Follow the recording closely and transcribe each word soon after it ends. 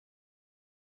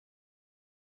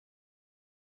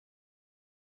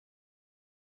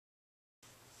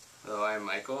Hello, I'm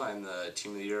Michael. I'm the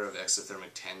team leader of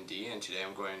Exothermic 10D, and today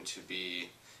I'm going to be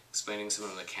explaining some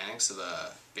of the mechanics of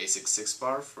a basic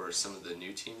 6-bar for some of the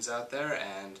new teams out there,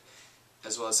 and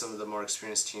as well as some of the more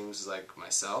experienced teams like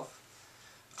myself.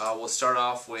 We'll start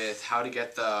off with how to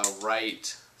get the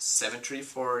right symmetry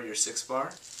for your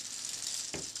 6-bar.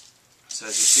 So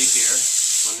as you see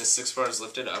here, when this 6-bar is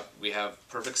lifted up, we have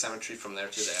perfect symmetry from there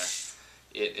to there.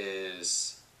 It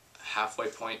is a halfway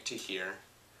point to here,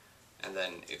 and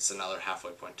then it's another halfway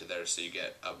point to there, so you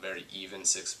get a very even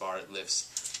 6-bar. It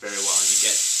lifts very well, and you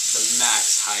get the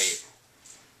max height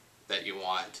that you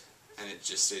want, and it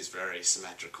just stays very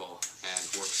symmetrical and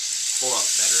works a whole lot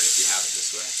better if you have it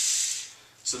this way.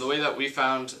 So the way that we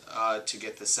found to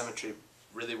get the symmetry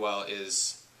really well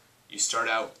is you start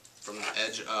out from the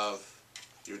edge of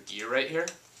your gear right here,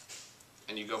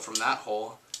 and you go from that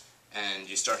hole, and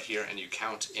you start here and you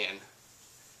count in,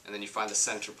 and then you find the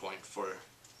center point for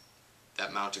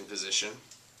that mounting position.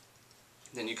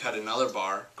 Then you cut another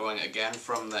bar going again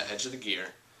from the edge of the gear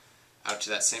out to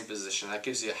that same position. That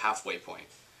gives you a halfway point.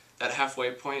 That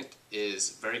halfway point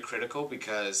is very critical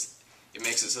because it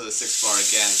makes it so the 6-bar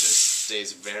again just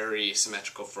stays very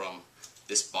symmetrical from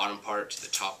this bottom part to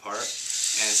the top part, and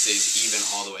it stays even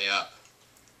all the way up.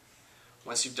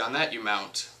 Once you've done that, you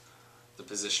mount the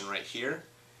position right here,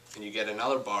 and you get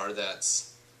another bar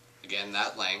that's again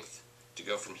that length to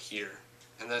go from here.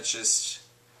 And that's just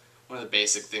one of the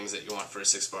basic things that you want for a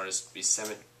 6-bar, is to be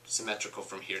symmetrical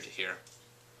from here to here.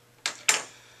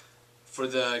 For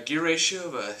the gear ratio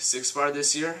of a 6-bar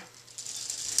this year,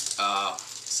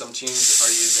 some teams are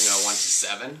using a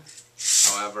 1:7.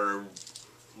 However,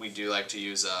 we do like to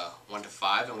use a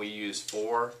 1:5, and we use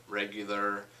 4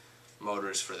 regular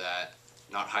motors for that,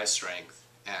 not high strength.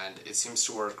 And it seems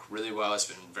to work really well. It's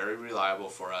been very reliable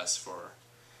for us for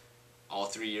all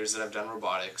 3 years that I've done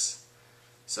robotics.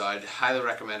 So I'd highly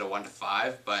recommend a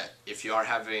 1:5, but if you are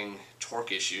having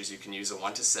torque issues, you can use a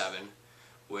 1:7,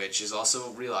 which is also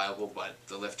reliable, but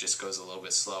the lift just goes a little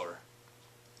bit slower.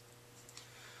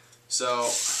 So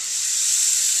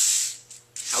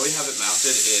how we have it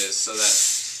mounted is so that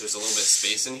there's a little bit of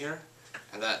space in here,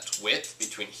 and that width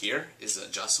between here is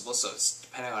adjustable, so it's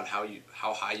depending on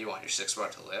how high you want your 6-bar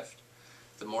to lift.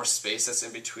 The more space that's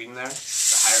in between there,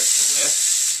 the higher it can lift.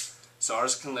 So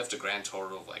ours can lift a grand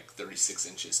total of like 36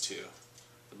 inches to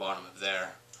the bottom of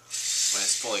there when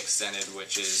it's fully extended,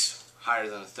 which is higher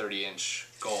than the 30-inch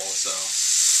goal. So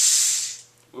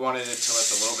we wanted it to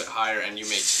lift a little bit higher, and you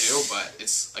may too, but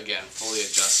it's again fully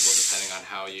adjustable depending on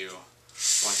how you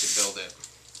want to build it.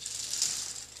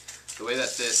 The way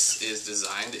that this is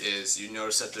designed is you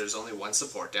notice that there's only one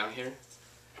support down here,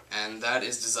 and that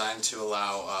is designed to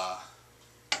allow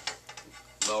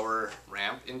lower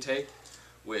ramp intake,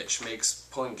 which makes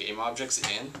pulling game objects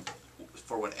in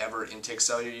for whatever intake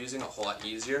style you're using a whole lot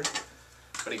easier.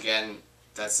 But again,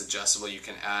 that's adjustable. You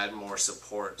can add more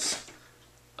supports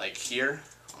like here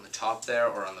on the top there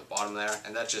or on the bottom there,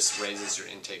 and that just raises your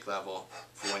intake level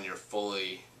for when you're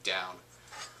fully down.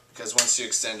 Because once you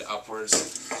extend upwards,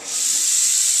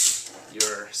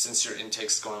 since your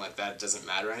intake's going like that, it doesn't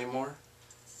matter anymore,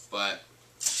 but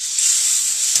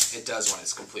it does when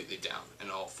it's completely down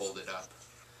and all folded up.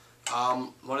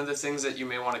 One of the things that you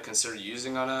may want to consider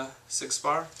using on a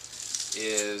 6-bar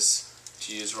is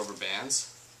to use rubber bands,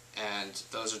 and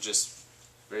those are just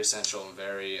very essential and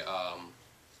very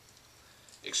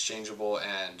exchangeable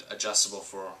and adjustable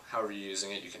for however you're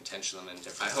using it. You can tension them in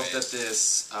different ways. I hope that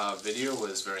this video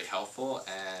was very helpful,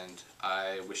 and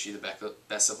I wish you the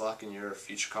best of luck in your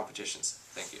future competitions.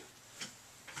 Thank you.